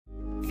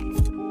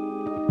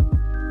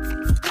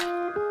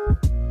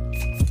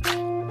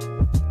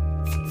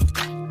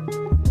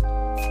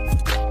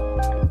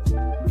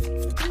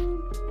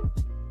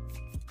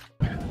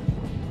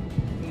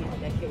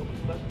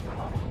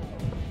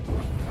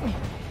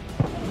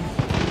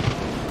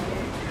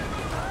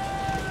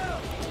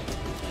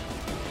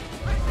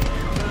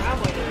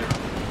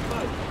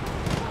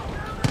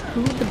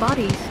Move the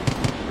bodies.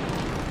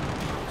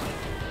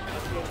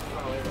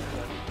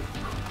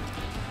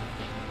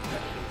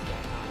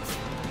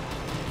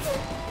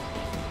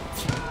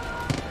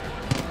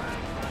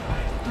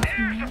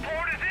 Air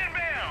support is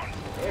inbound.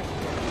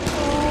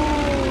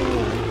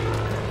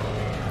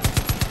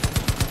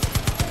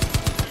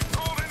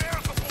 Golden air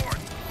support.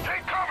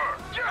 Take cover.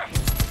 Yes.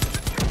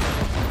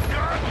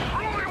 God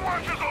truly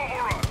watches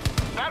over us.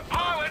 That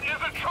pilot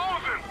is a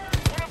chosen.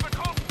 One of the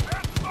coast's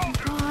best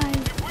soldiers.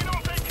 If we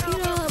don't take care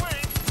of that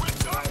plane, we're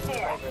done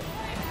for.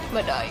 I'm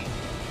gonna die.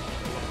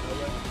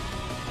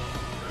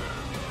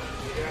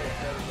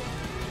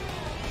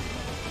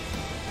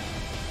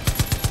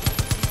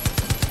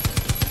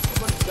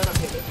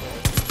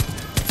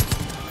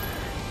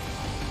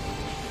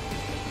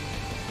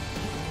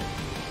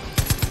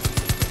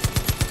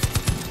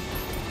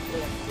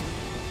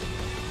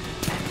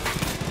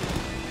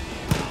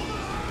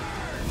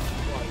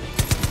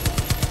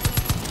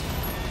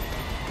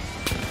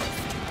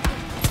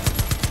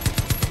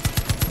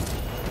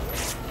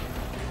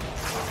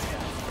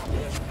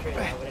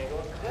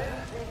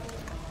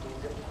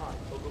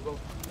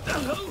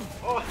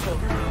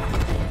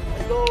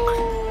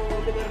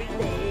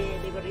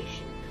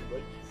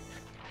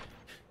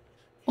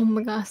 Oh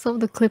my god, I saw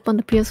the clip on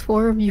the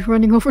PS4 of you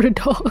running over the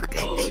dog.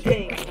 Oh,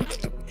 thanks.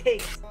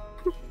 Thanks.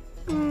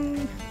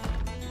 That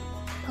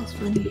was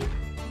funny.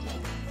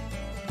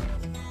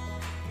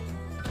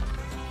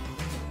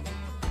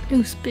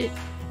 Do spit.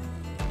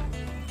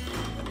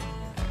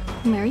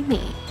 Marry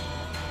me.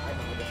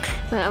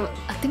 But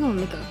I think I'm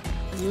gonna make a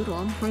noodle.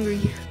 I'm hungry.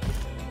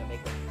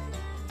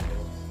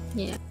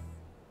 Yeah.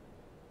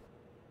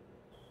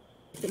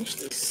 Finish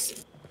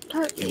this.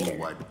 Start It will later.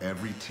 wipe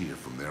every tear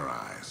from their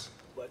eyes.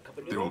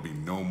 There will be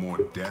no more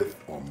death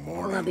or I'll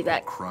mourning be or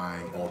back.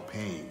 crying or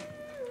pain.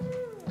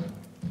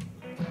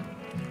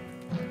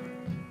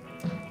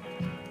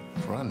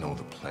 For I know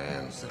the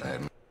plans that I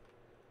had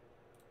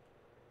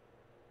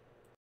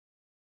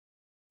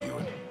you,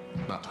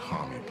 and not to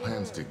harm you,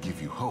 plans to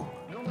give you hope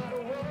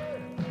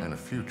and a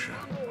future.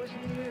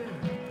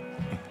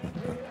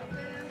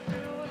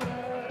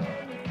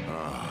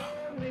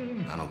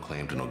 I don't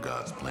claim to know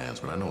God's plans,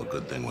 but I know a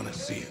good thing when I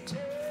see it.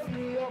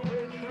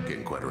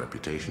 Getting quite a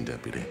reputation,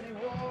 Deputy.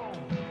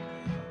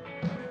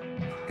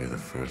 You're the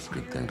first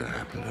good thing to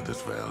happen to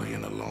this valley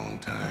in a long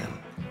time.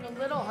 A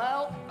little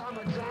help?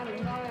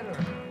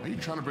 Are you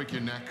trying to break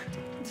your neck?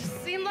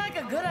 Just seemed like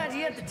a good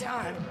idea at the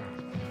time.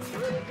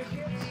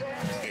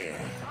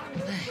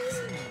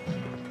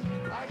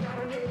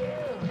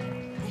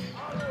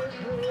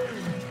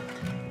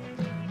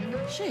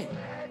 Shit.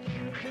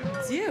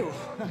 It's you.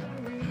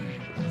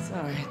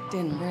 Sorry,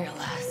 didn't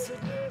realize.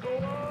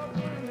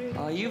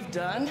 All you've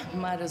done,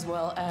 might as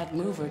well add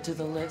Mover to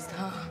the list,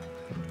 huh?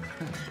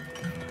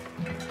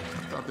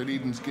 Thought that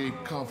Eden's Gate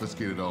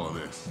confiscated all of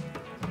this.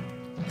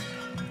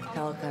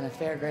 Hell kind of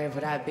fair grave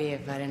would I be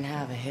if I didn't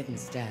have a hidden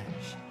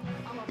stash?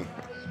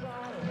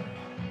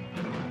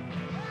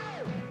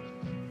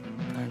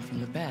 Learn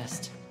from the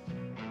best.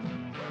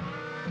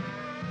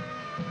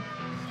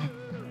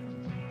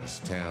 This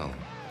town,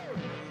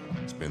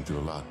 it's been through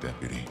a lot,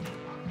 Deputy.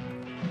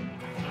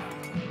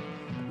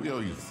 We owe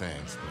you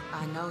thanks, but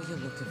I know you're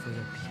looking for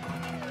your people.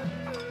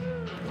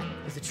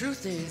 But the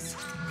truth is,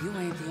 you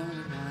ain't the only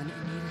one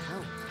in need of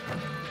help.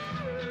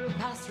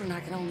 Pastor and I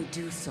can only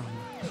do so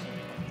much.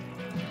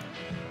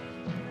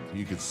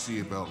 you could see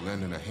about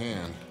lending a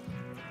hand,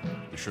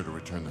 be sure to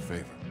return the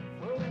favor.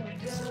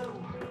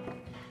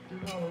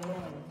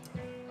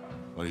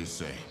 What do you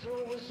say?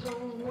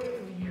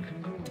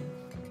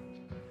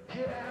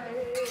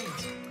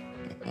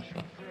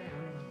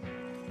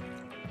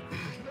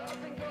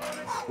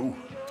 Ooh.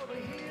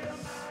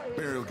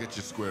 Barry will get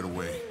you squared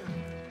away.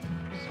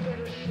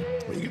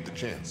 When you get the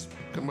chance,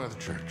 come by the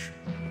church.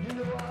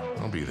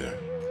 I'll be there.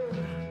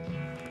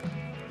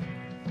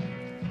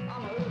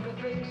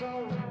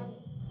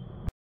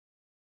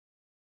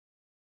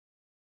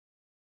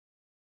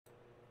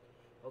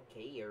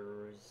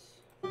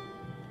 Okayers.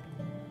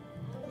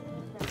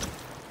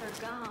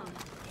 They're gone.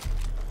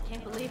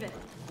 Can't believe it.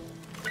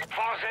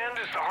 Faw's End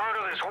is the heart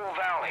of this whole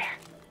valley.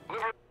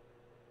 Liver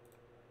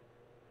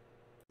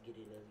Get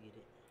it, let's get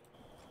it.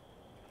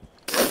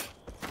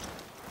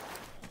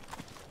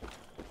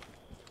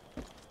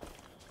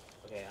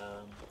 Okay,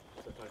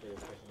 so talk to this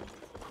person.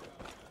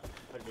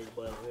 Talk to this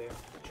boy over here.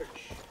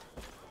 Church.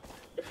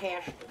 The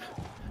pastor.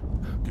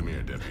 Come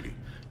here, deputy.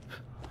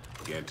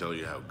 Can't tell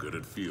you how good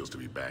it feels to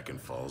be back in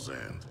Fall's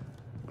End.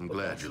 I'm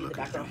glad you're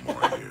looking to do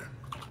more here.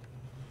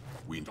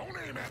 We don't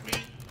aim at me.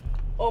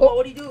 Oh,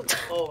 what do you do?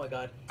 Oh my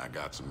god. I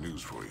got some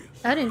news for you.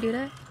 I didn't do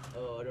that.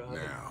 Oh, I don't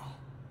have Now,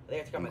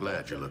 I'm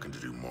glad you're looking to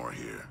do more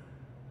here.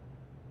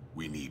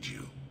 We need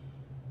you.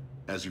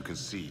 As you can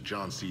see,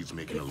 John Seed's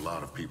making a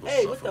lot of people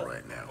suffer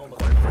right now. Oh my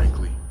Quite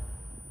frankly,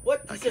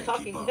 what? I He's still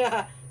can't keep talking.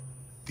 up.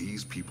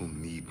 These people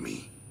need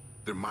me.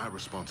 They're my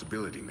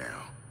responsibility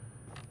now.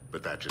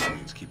 But that just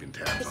means keeping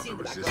tabs on the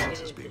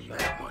resistance as being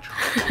that much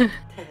harder.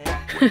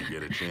 When you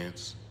get a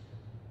chance,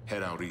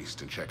 head out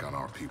east and check on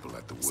our people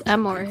at the Woods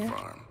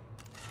Farm.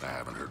 I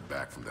haven't heard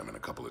back from them in a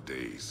couple of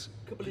days.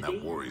 And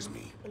that worries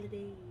me.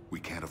 We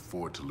can't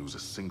afford to lose a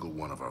single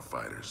one of our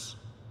fighters.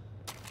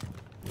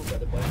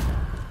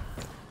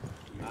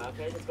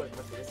 Okay, let's go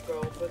talk to this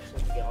girl real quick so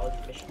we can get all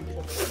these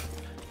missions.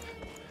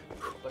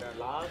 Open our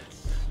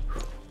logs.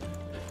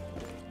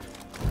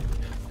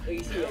 Oh,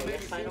 you see the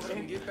yes sign over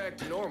there? Get back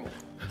to normal.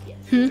 Yes.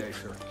 Okay,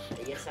 sir.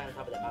 The yes sign on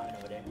top of that mountain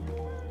over there.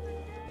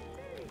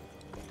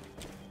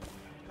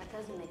 My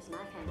cousin makes knife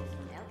handles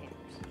from elk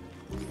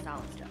antlers.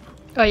 Solid stuff.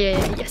 Oh yeah,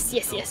 yeah,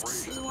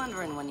 yes. I was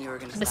wondering when you were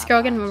gonna This stop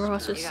girl by. can remember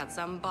horses. You got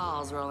some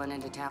balls rolling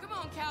into town. Come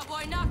on,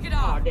 cowboy, knock it Oh,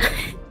 off.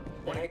 damn.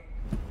 The heck?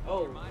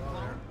 Oh.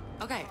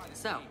 Okay,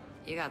 so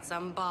you got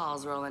some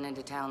balls rolling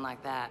into town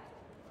like that.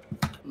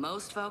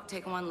 Most folk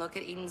take one look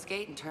at Eden's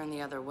Gate and turn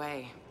the other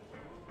way.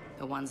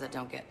 The ones that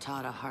don't get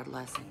taught a hard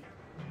lesson.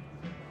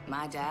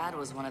 My dad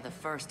was one of the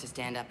first to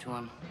stand up to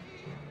him.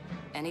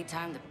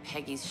 Anytime the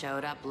Peggies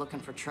showed up looking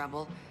for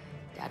trouble,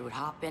 Dad would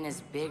hop in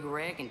his big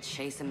rig and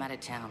chase him out of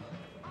town.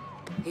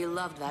 He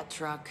loved that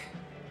truck.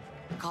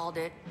 Called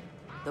it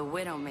the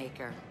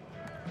Widowmaker.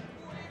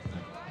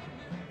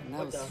 And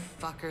those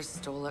fuckers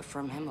stole it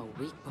from him a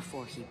week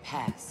before he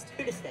passed.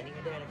 You're just standing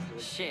there next to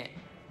it. Shit.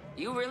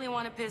 You really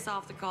want to piss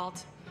off the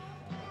cult?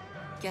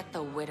 Get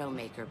the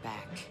Widowmaker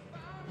back.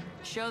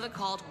 Show the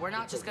cult we're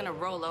not just gonna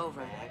roll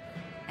over.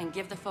 And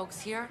give the folks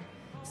here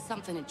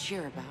something to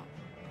cheer about.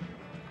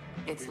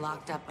 It's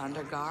locked up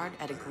under guard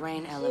at a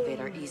grain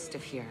elevator east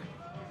of here.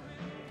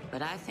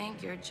 But I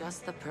think you're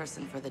just the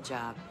person for the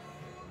job.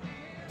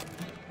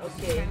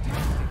 Okay.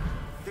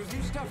 There's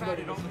new stuff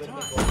added all the time.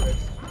 Let's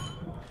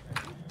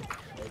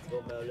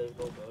go, Mel. Let's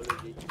go, Mel.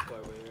 Let's get too far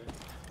right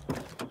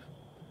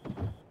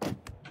here.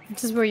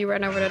 This is where you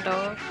run over the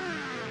dog.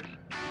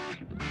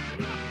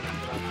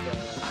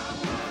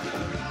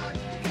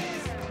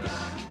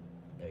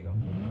 There you go.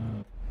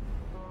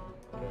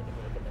 Okay, let me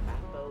look at the map,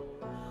 oh,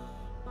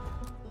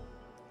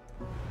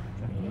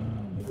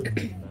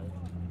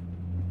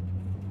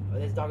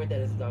 there's a dog right there.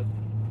 There's a dog.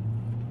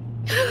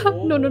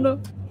 No, no, no.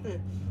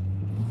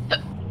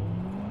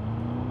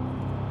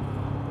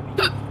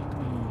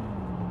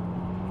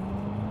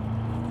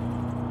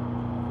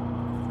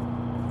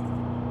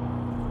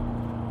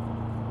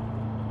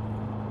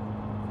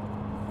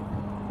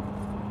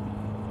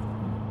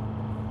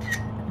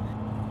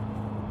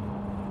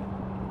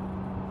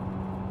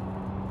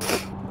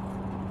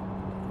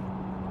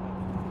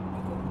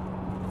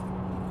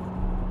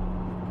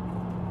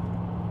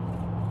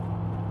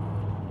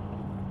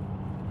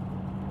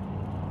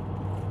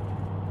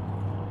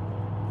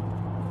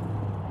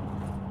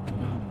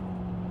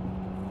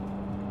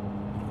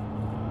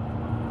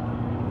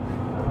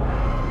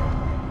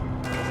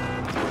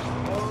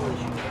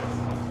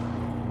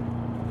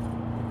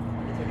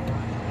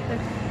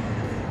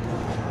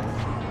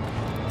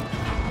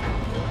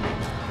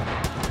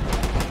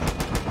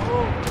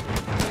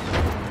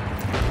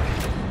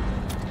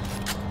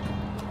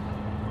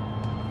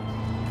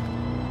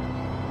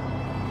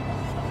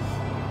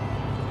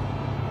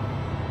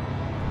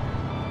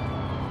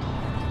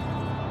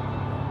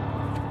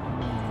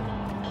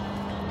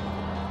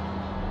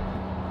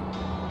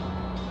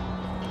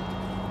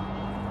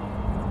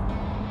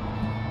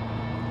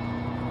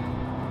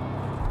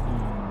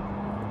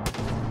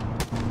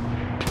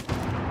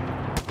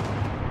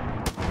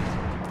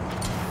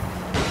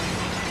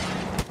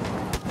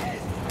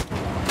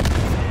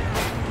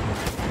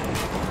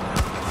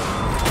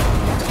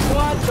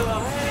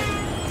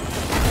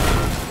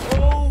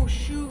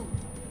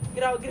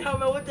 Get out,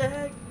 man, what the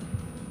heck?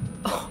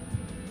 Oh,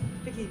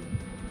 Freaking,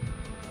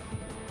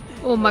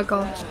 oh my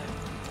gosh.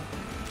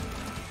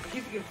 he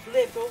freaking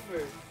flipped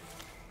over.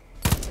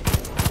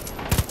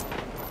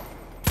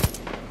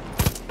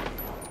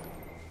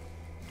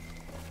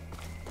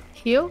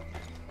 Heal?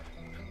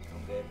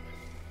 I'm good.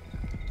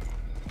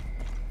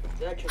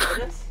 Did I trip with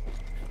us?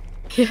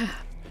 Yeah.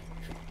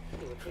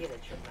 Dude, we're taking a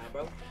trip now,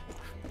 bro.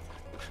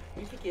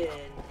 We freaking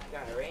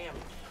got rammed.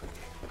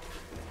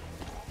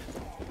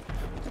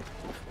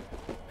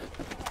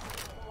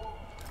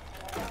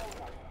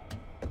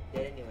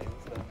 Anyway,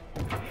 let's go.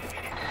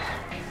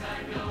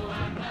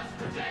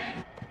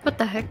 What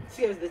the heck?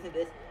 See, I was listening to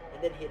this,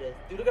 and then hit us.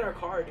 Dude, look at our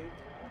car, dude.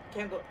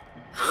 Can't go.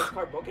 Is this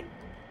car broken?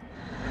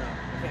 No,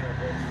 I can't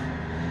reverse.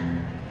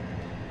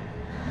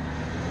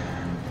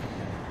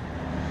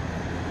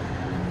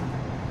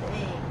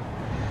 Dang.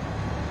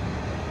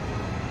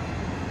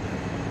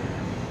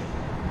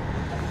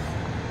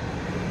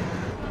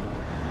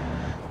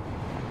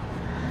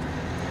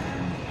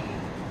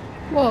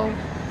 Whoa.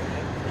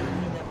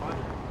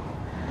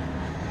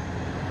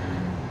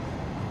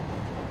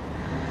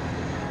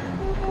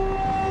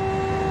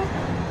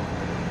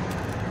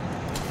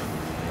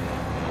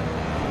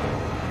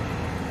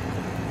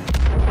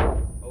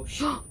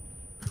 shoot.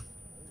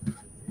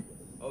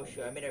 Oh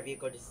shoot, I made our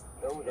vehicle just...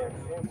 Oh, there.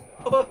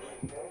 Oh,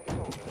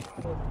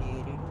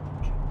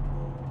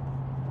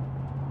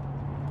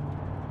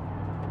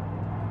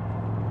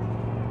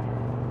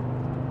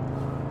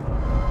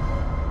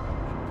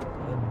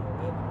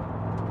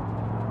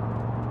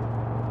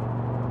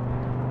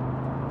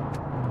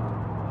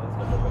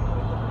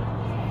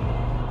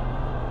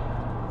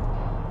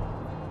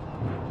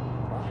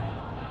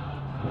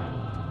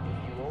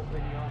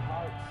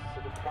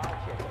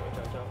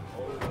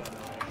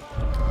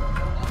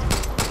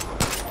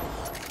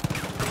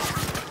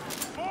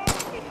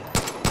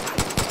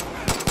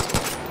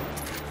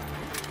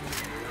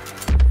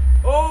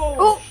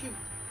 shoot.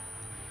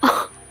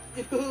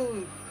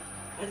 Dude.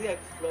 I think I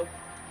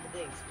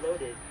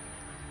exploded.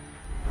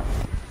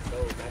 So,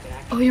 back in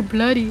action. Oh, you're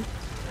bloody. No,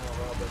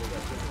 well, but it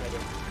got too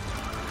excited.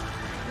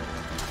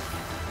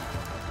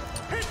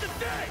 Hit the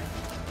deck!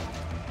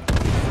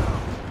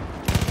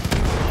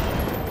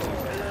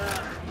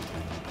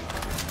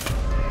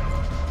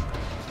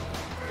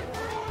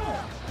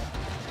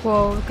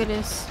 Whoa, look at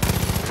this.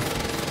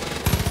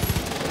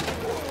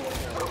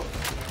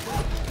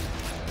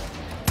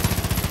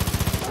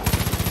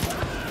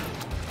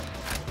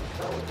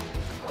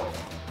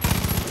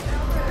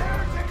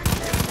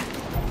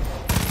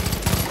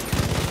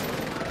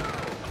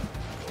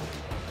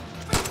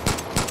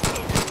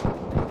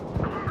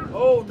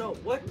 Oh no,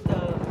 what the?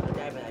 Don't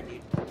die by that,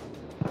 dude.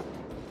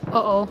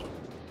 Uh-oh.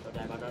 Don't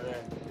die by that.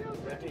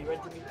 Run to me, run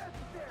to me.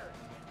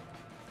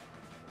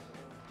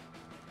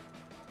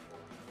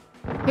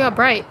 You got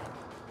bright.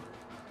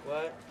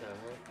 What the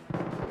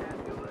heck?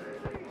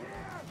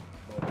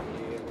 Oh,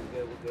 yeah, we're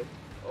good, we're good.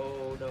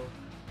 Oh no.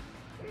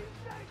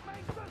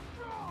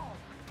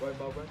 Run,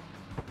 Bob, run.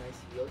 Nice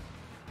heal.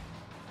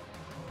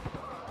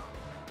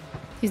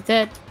 He's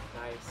dead.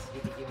 Nice.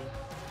 Give me.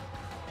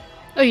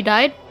 Oh, you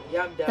died?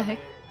 Yeah, I'm down. The heck?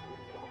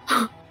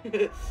 So,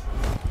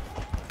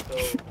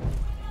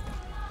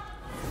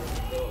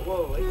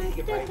 whoa, I need to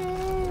get right. So,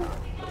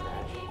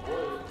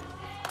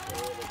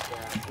 let's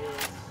grab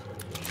this.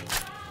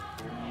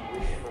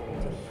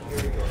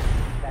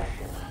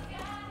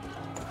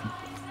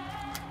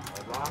 A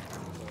rock. So,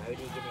 I need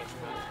to get next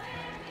time.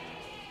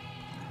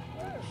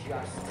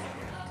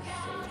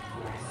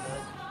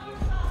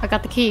 I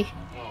got the key.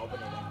 I'll open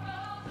it then.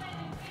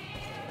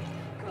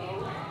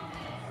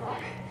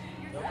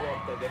 Don't go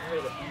up there. Get rid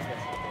of the bees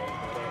that's up there.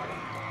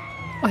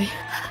 Oh, yeah.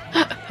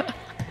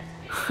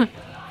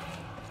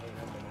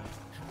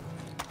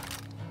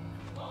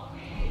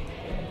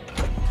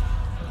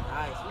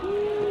 Nice.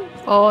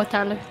 Oh,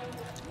 Tyler.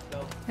 Go.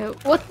 Hey,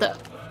 what the?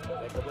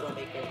 Like the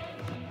Widowmaker.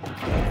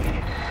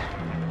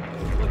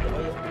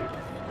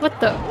 What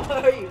the?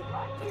 What are you?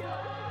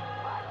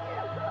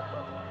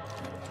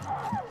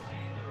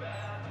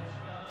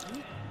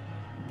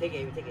 Take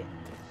it, take it.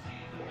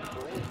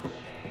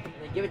 And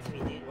then give it to me,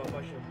 dude. While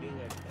I'm doing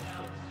that.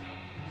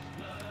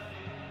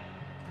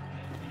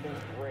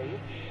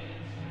 Embrace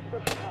the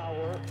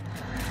power of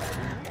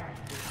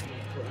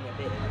putting a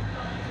bit.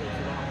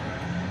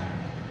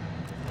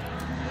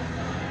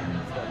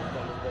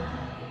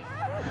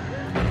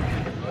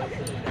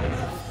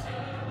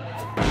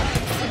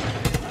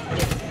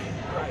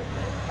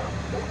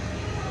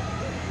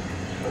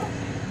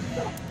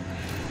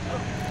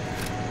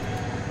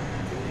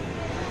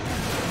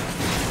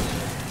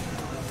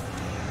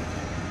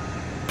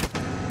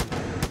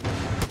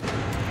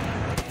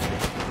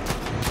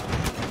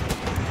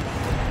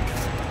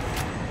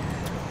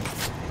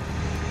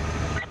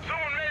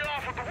 Someone made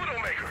off with the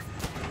Widowmaker.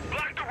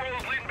 Block the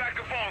roads leading back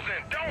to Falls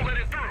End. Don't let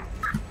it through.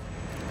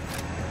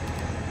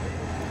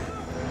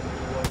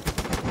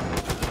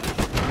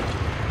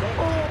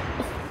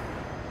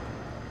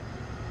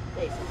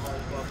 Hey,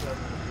 somebody walk up.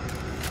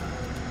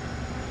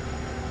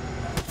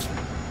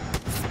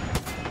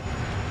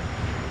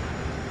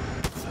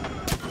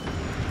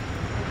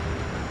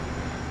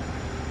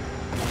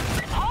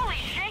 Holy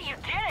shit, you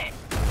did it!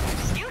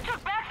 You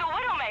took back the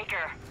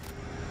Widowmaker!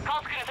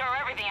 Cult's gonna throw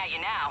everything at you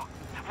now.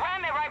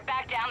 Ram it right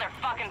back down their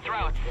fucking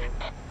throats.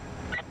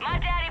 My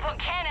daddy put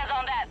cannons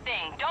on that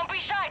thing. Don't be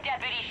shy,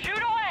 deputy. Shoot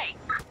away!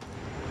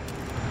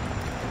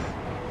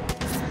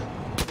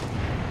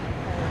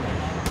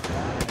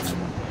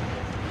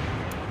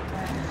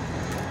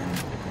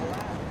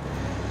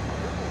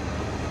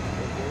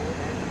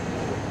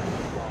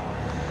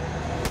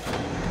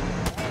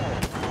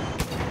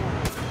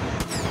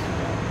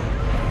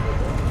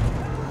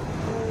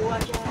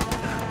 Watch out!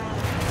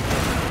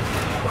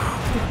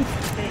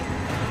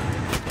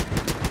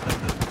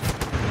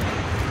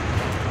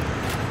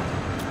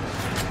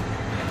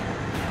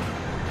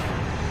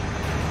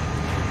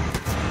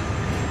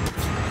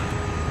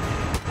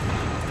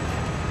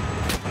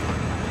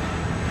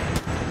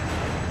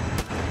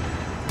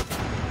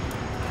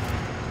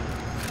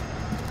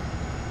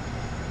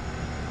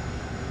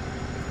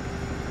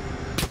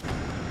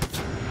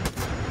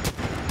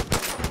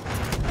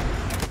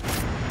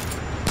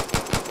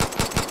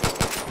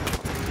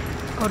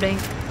 Oh, dang.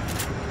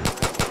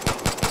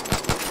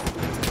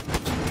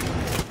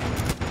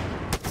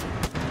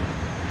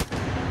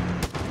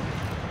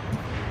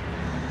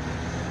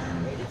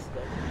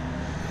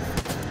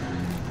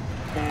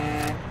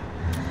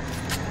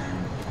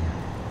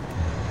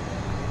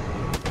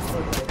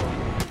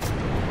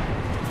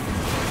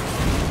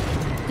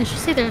 Did she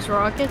say there's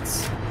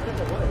rockets?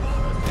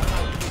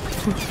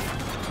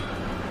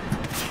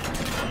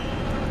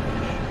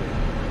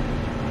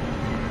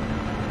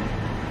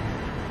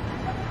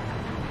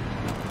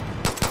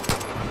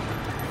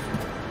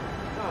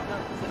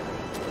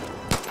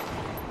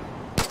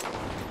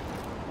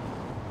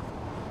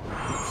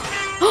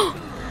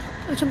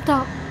 I jumped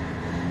out.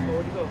 Oh,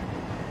 where'd you go?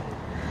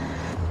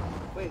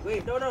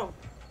 Wait, no.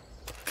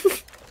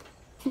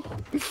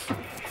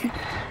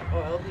 Oh,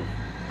 LD.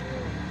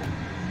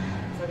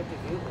 It's like a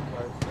vehicle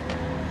parts.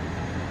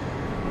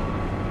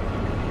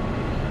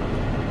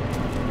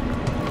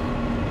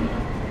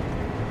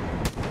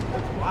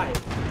 Why?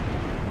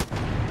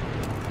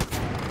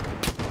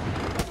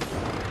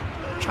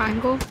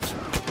 Triangle.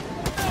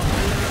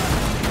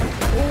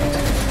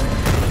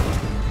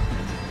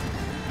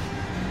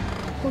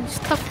 Oh, he's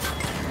stuck.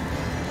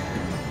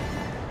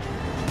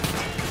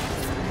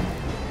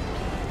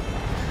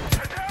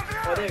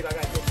 Oh, there you go, I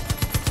got you.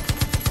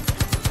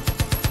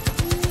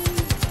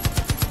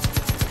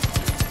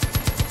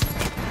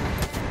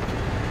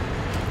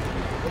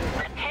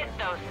 Hit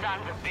those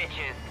sons of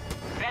bitches.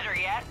 Better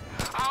yet,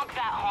 honk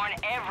that horn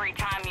every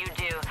time you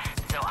do,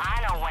 so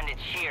I know when to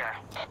cheer.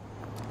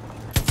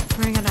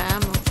 Running out of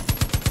ammo.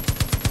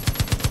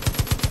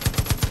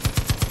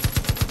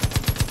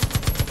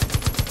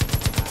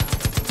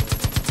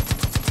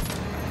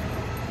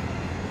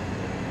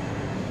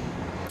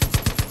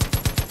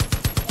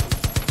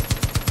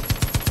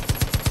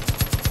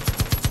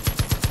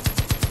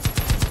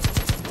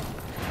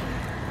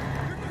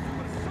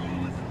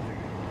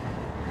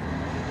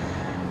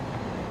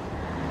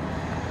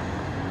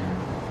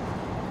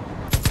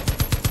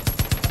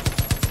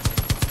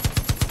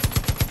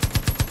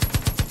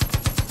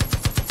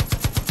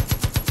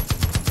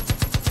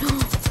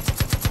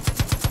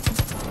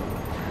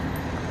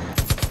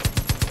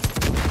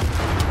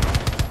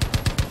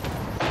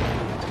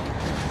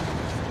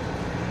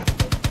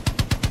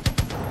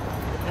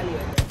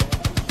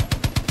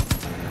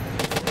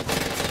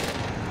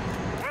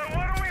 Well,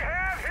 what do we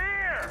have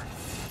here?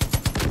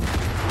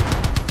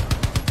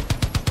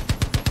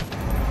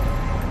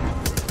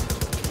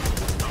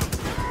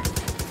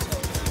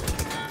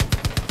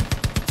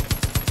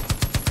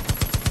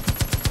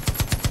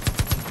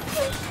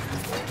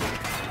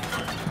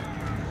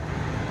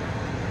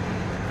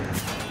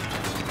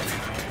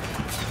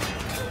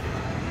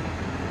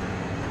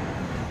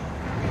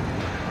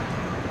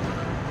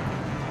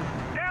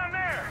 Down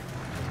there.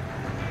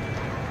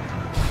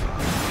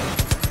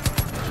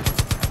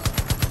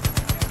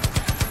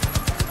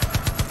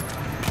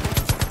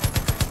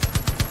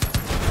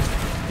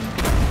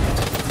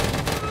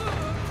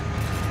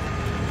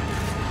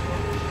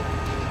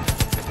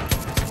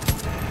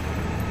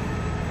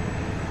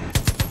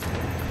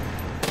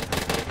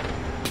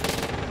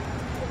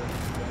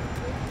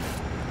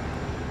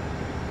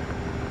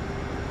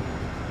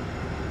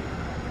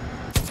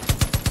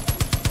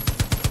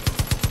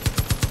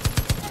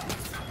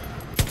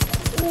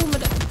 Oh my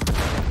god.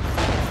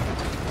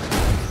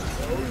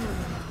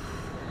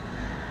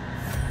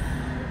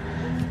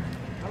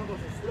 I don't go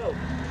so slow.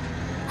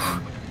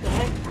 The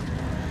heck?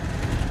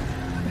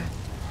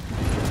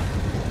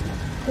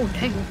 Oh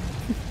dang.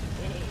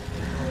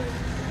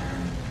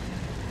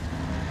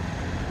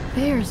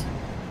 Bears.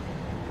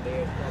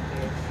 Bears, not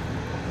bears.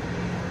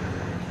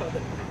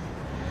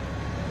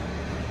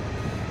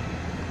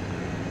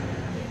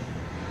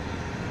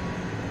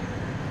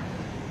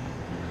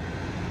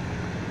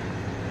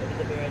 Look at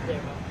the bear right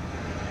there, bro.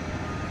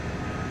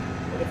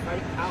 Look at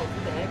fighting cows.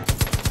 What the heck?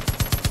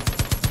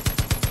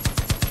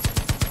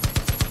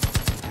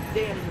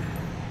 Damn.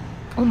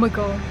 Oh my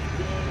god.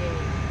 Dang.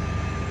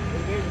 The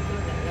bears are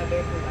killing that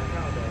bear killed that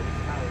cow, though.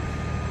 These cows.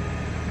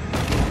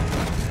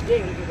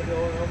 Dang, look at the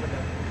going over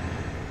there.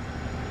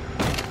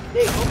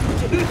 Dang, oh,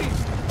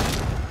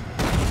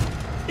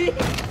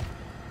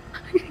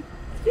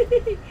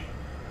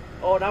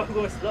 oh, now I'm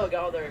going slow. Get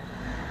all there.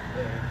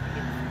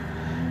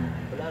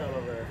 Blood all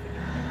over.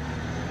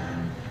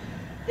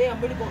 Damn,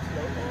 I'm really going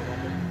slow.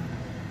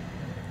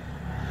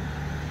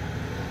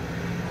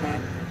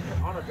 Turn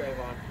auto drive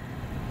on.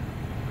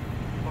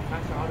 Oh,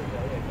 faster auto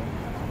drive. There you go.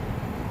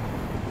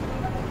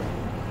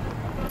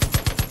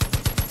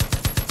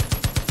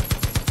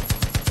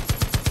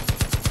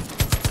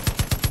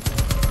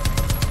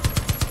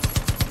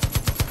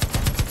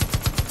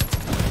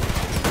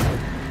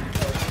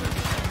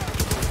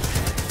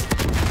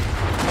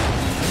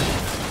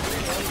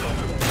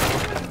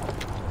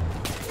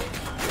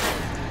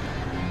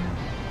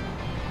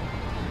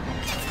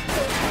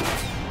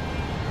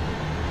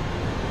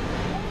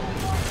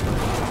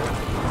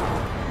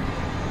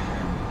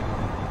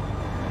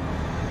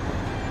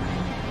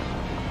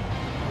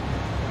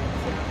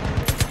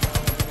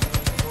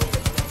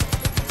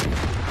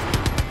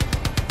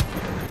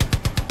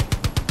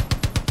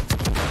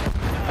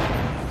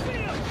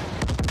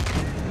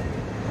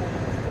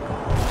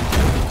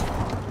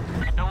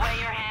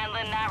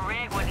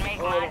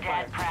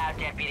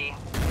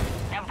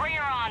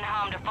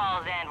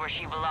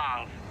 She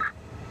belongs.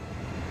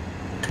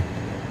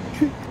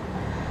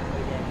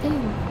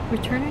 Damn,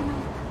 returning now?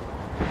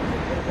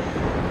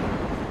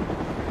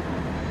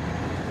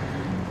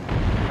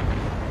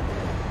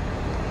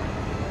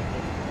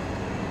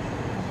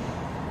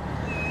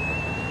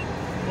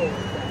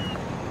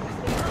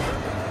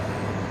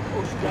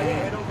 Oh, shoot, I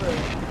head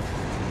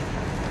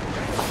over.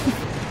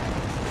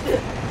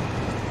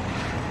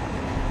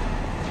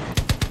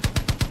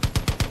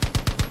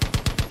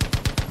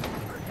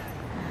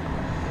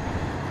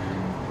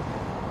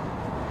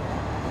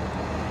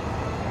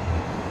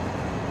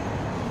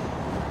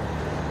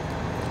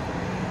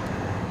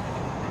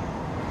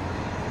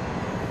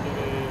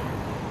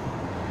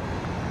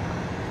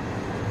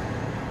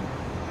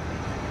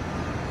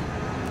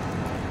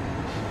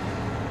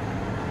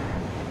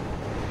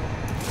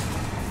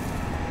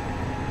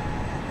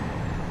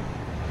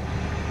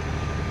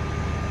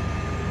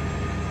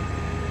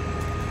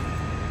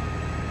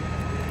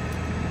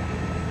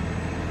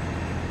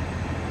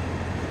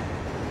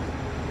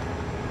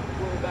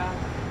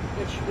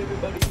 Let's shoot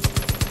everybody.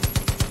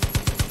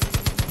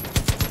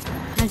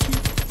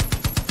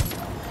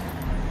 Imagine.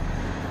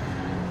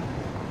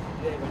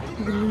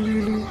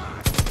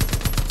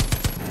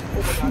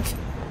 Oh my god.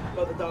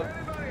 Got the dog.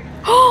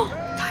 Oh!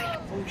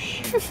 Oh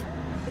shit. It's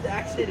an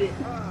accident.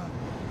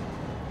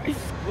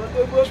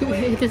 What? Shoot,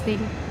 hit this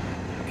lady.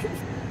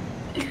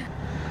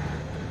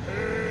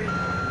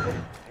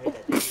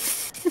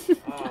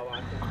 Oh,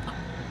 wow.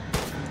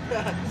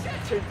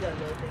 Turns that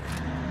little thing.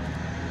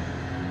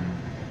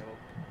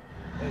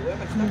 Wait, where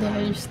am I stuck There,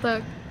 on? you're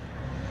stuck.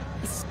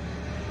 It's...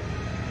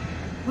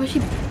 What is she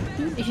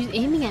doing? She's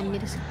aiming at me.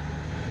 This...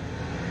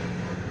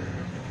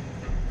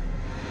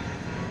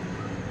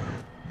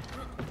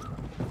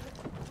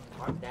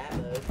 Mark that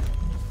mode.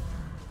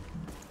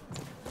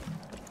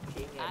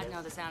 I'd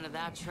know the sound of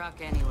that truck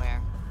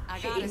anywhere. I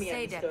She gotta aimed me at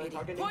say, me still, deputy,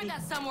 talking to point me.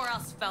 that somewhere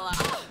else, fella.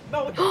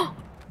 No, what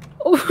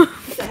Oh!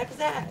 the heck is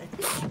that?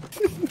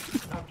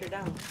 Knocked her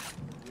down.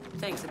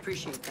 Thanks,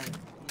 appreciate that.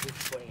 He's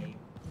just pointing at you.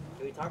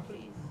 Can we talk,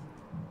 please?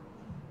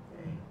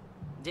 Hey.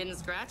 Didn't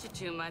scratch it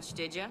too much,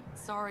 did ya?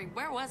 Sorry,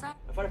 where was I?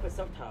 I thought I put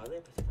subtitles. Let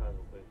me put subtitles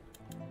real quick.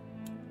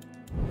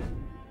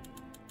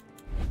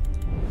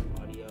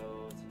 Audio,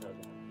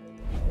 subtitles.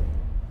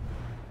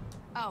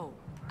 Oh,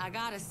 I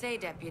gotta say,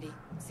 deputy,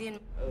 seeing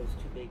Oh, it's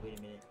too big. Wait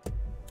a minute.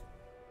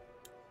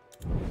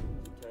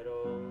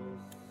 Subtitles.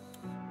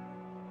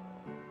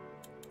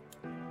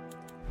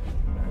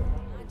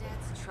 my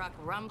dad's truck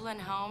rumbling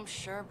home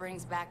sure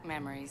brings back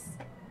memories.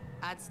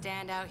 I'd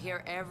stand out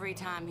here every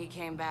time he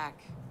came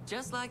back,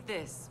 just like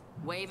this,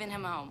 waving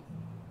him home.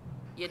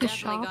 You The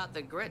definitely shop? got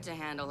the grit to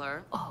handle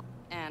her, Oh,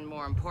 and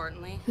more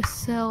importantly, the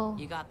cell.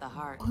 you got the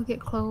heart. I'll get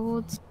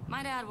clothes,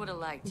 My dad would have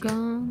liked you.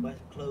 gun. But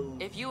clothes.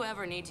 If you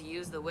ever need to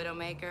use the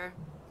Widowmaker,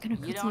 Gonna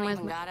you cut some don't of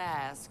even my... gotta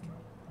ask.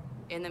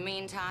 In the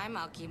meantime,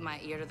 I'll keep my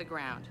ear to the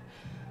ground.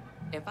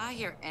 If I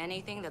hear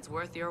anything that's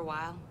worth your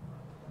while,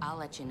 I'll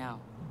let you know.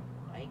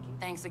 Thank you.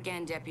 Thanks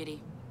again,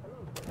 deputy.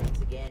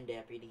 Thanks again,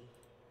 deputy.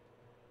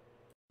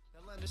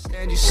 They'll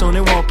understand you soon,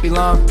 it won't be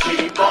long.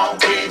 Keep on,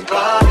 keep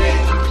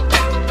running.